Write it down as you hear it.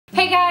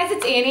Hey guys,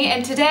 it's Annie,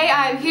 and today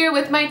I'm here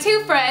with my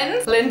two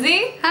friends,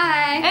 Lindsay.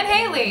 Hi. And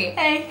Haley.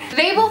 Hey.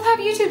 They both have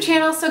YouTube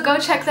channels, so go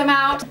check them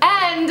out.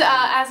 And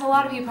as a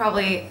lot of you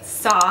probably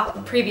saw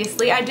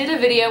previously, I did a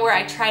video where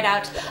I tried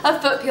out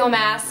a foot peel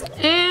mask.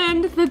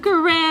 And the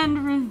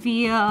grand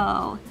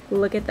reveal.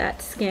 Look at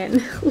that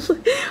skin.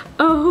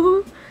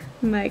 Oh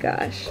my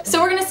gosh.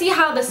 So we're gonna see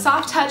how the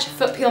soft touch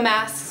foot peel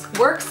mask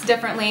works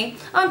differently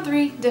on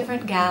 3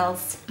 different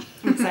gals.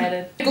 I'm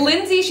excited.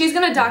 Lindsay, she's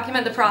gonna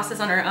document the process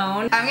on her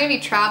own. I'm gonna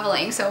be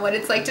traveling, so what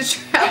it's like to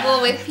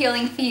travel with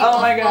peeling feet,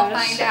 Oh my gosh. we'll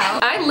find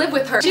out. I live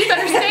with her. She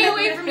better stay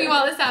away from me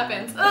while this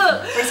happens.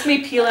 Ugh. Risk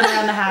me peeling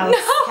around the house.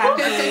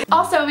 No.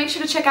 Also, make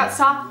sure to check out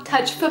Soft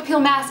Touch Foot Peel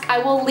Mask. I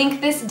will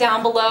link this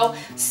down below.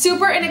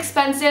 Super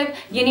inexpensive.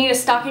 You need a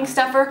stocking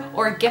stuffer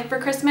or a gift for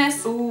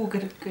Christmas. Ooh,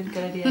 good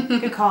idea.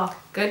 Good call.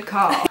 Good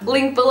call.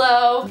 Link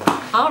below.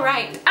 All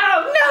right.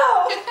 Oh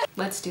no!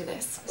 Let's do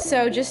this.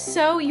 So just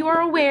so you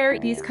are aware,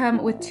 these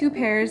come with 2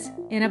 pairs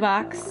in a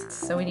box.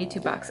 So we need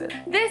 2 boxes.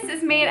 This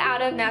is made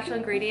out of natural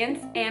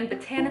ingredients and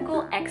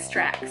botanical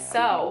extracts.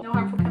 So, No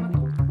harmful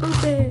chemicals.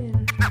 Open.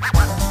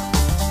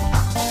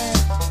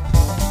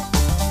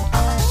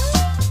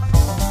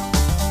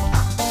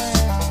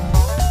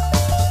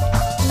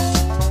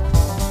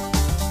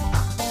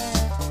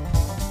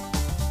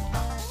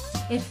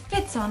 It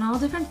fits on all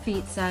different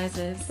feet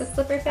sizes. The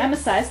slipper fit. I'm a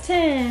size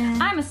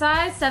 10. I'm a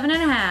size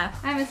 7.5.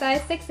 I'm a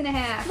size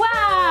 6.5.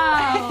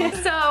 Wow!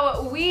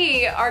 so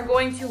we are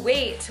going to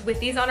wait with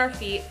these on our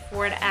feet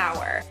for an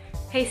hour.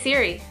 Hey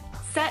Siri,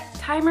 set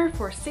timer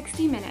for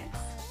 60 minutes.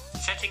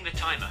 Setting the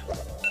timer.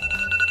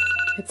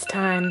 It's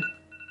time.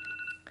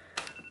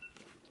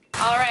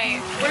 All right,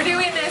 we're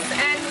doing this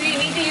and we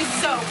need to use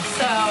soap.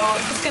 So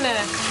just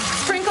gonna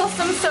sprinkle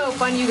some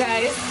soap on you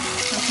guys.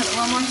 I'll put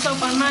a little more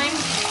soap on mine.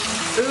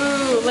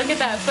 Ooh, look at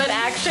that foot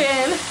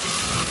action.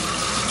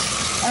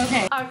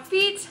 Okay, our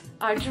feet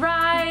are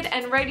dried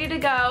and ready to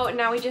go.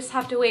 Now we just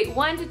have to wait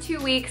 1 to 2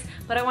 weeks,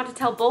 but I want to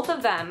tell both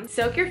of them,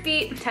 soak your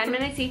feet 10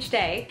 minutes each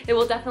day. It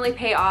will definitely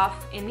pay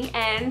off in the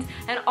end.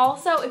 And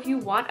also, if you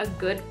want a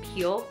good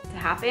peel to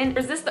happen,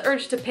 resist the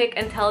urge to pick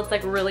until it's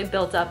like really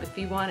built up if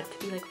you want it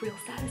to be like real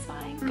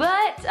satisfying.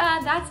 But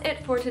that's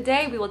it for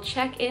today. We will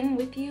check in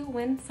with you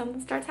when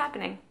something starts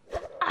happening.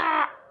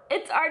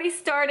 It's already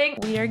starting.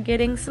 We are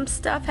getting some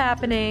stuff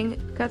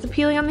happening. Got the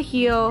peeling on the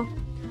heel.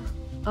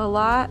 A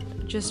lot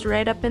just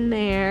right up in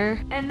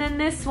there. And then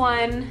this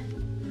one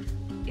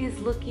is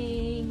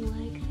looking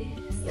like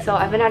this. So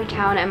I've been out of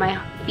town and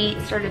my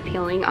feet started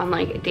peeling on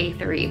like day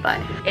 3,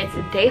 but it's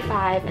day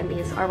 5 and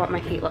these are what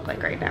my feet look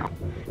like right now.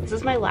 This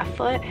is my left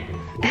foot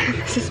and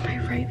this is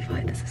my right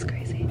foot. This is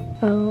crazy.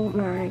 Oh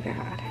my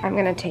God. I'm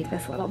gonna take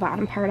this little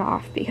bottom part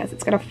off because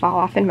it's gonna fall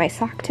off in my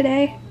sock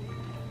today.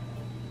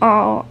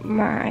 Oh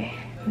my,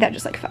 that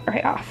just like fell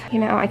right off. You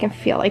know, I can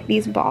feel like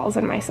these balls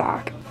in my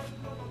sock.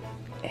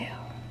 Ew.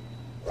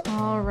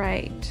 All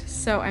right,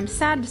 so I'm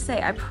sad to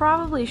say I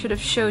probably should have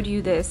showed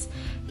you this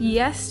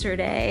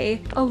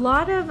yesterday. A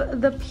lot of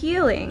the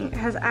peeling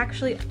has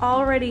actually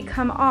already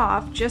come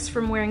off just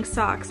from wearing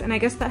socks, and I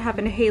guess that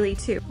happened to Haley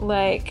too.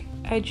 Like,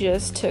 I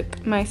just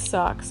took my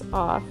socks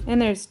off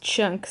and there's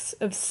chunks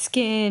of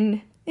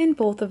skin in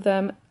both of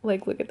them.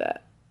 Like, look at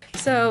that.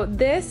 So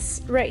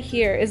this right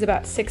here is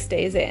about 6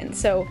 days in.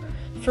 So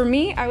for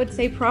me, I would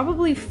say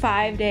probably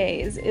 5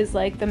 days is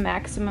like the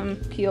maximum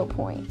peel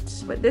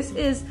point. But this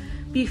is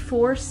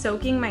before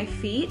soaking my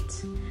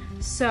feet.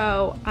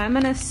 So I'm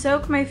gonna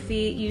soak my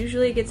feet.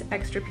 Usually it gets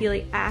extra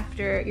peely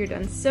after you're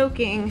done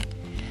soaking.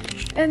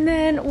 And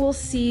then we'll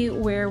see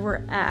where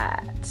we're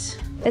at.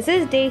 This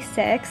is day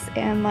 6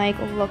 and like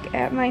look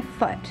at my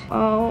foot.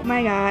 Oh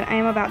my God, I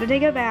am about to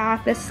take a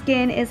bath. The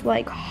skin is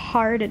like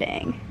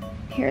hardening.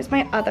 Here's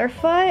my other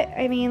foot.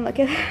 I mean, look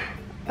at,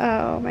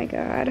 oh my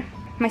God.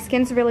 My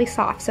skin's really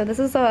soft. So this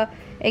is a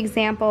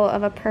example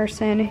of a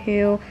person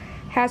who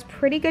has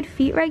pretty good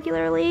feet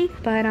regularly,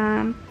 but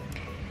I'm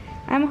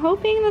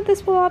hoping that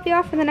this will all be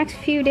off in the next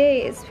few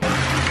days.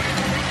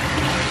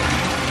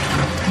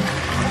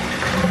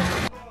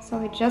 So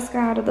I just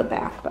got out of the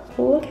bath, but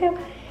look how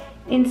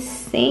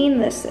insane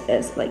this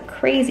is, like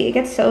crazy. It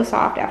gets so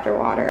soft after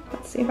water.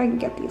 Let's see if I can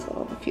get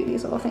a few of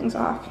these little things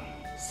off.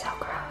 So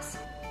gross.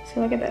 So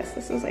look at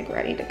this is like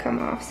ready to come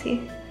off,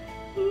 see?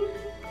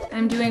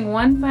 I'm doing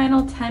one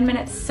final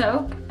 10-minute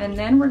soak and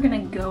then we're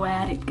gonna go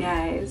at it,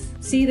 guys.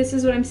 See, this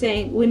is what I'm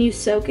saying. When you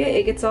soak it,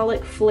 it gets all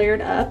like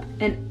flared up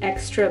and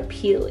extra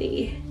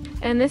peely.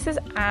 And this is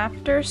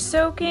after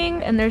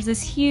soaking and there's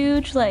this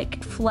huge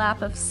like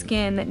flap of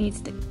skin that needs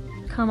to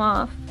come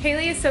off.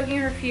 Haley is soaking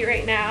her feet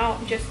right now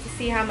just to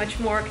see how much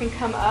more can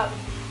come up.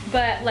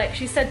 But like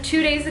she said,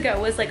 2 days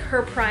ago was like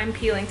her prime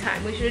peeling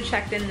time. We should have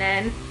checked in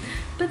then.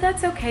 But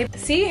that's okay.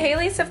 See,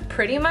 Haley's have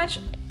pretty much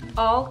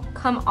all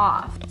come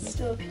off. It's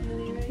still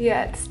peeling, right?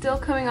 Yeah, it's still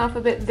coming off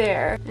a bit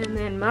there. And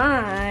then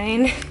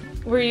mine,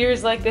 were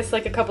yours like this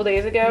like a couple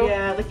days ago?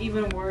 Yeah, like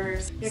even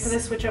worse. Yeah, because I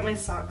switched out my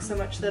socks so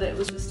much that it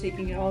was just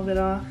taking all of it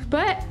off.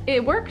 But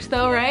it worked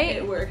though, right?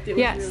 It worked. It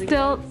was really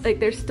still, good. like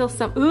there's still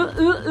some, ew,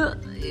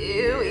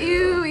 ew,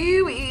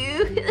 ew, ew.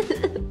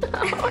 Ew.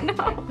 Oh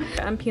no.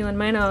 I'm peeling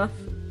mine off.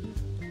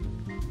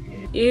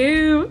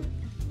 Ew.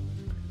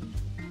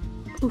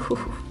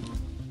 Ooh.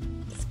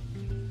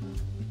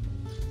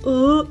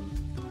 Oh.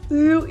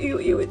 Ew, ew,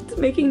 ew, it's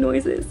making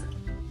noises.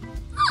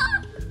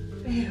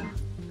 Ew.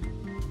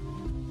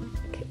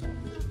 Okay.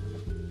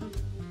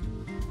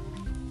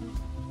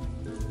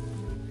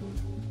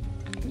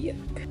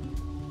 Yuck.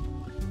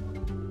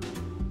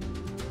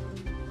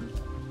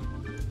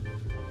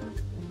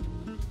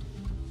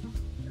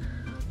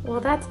 Well,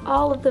 that's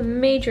all of the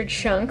major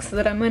chunks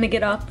that I'm gonna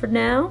get off for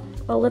now.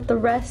 I'll let the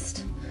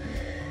rest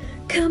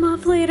come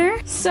off later.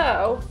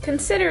 So,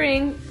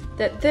 considering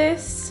that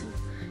this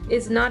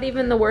is not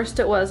even the worst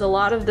it was, a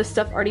lot of the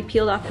stuff already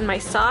peeled off in my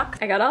sock,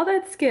 I got all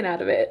that skin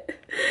out of it.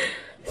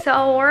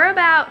 So we're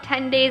about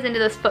 10 days into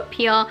this foot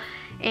peel,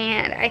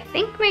 and I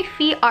think my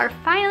feet are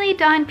finally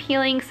done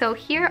peeling, so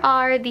here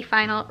are the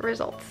final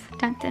results.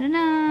 Dun, dun, dun,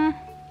 dun.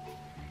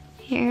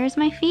 Here's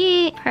my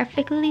feet,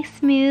 perfectly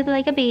smooth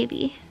like a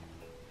baby.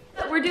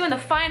 We're doing the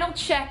final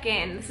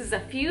check-in. This is a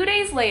few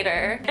days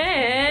later,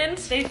 and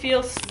They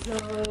feel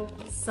so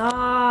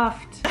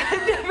soft.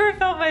 I've never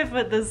felt my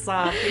foot this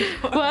soft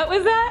before. what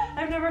was that?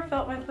 I've never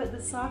felt my foot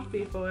this soft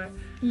before.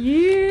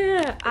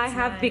 Yeah, I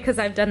have nice. because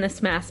I've done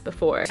this mask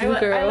before. I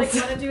like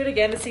want to do it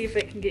again to see if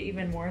it can get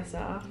even more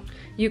soft.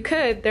 You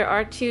could. There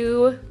are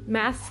 2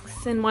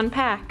 masks in 1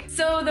 pack.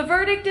 So the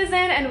verdict is in,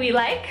 and we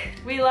like.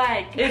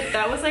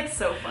 That was like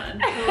so fun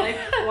to like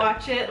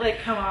watch it like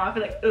come off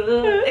and like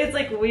ugh. It's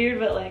like weird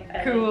but like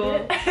Cool. I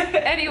liked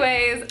it.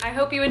 Anyways, I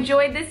hope you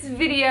enjoyed this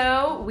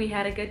video. We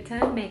had a good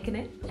time making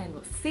it, and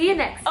we'll see you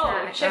next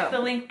time. Check the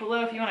link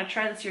below if you want to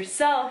try this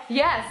yourself.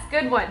 Yes,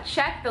 good one.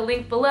 Check the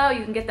link below.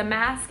 You can get the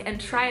mask and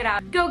try it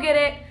out. Go get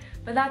it.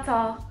 But that's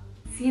all.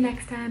 See you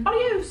next time.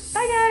 Adios.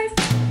 Bye,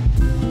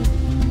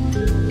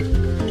 guys.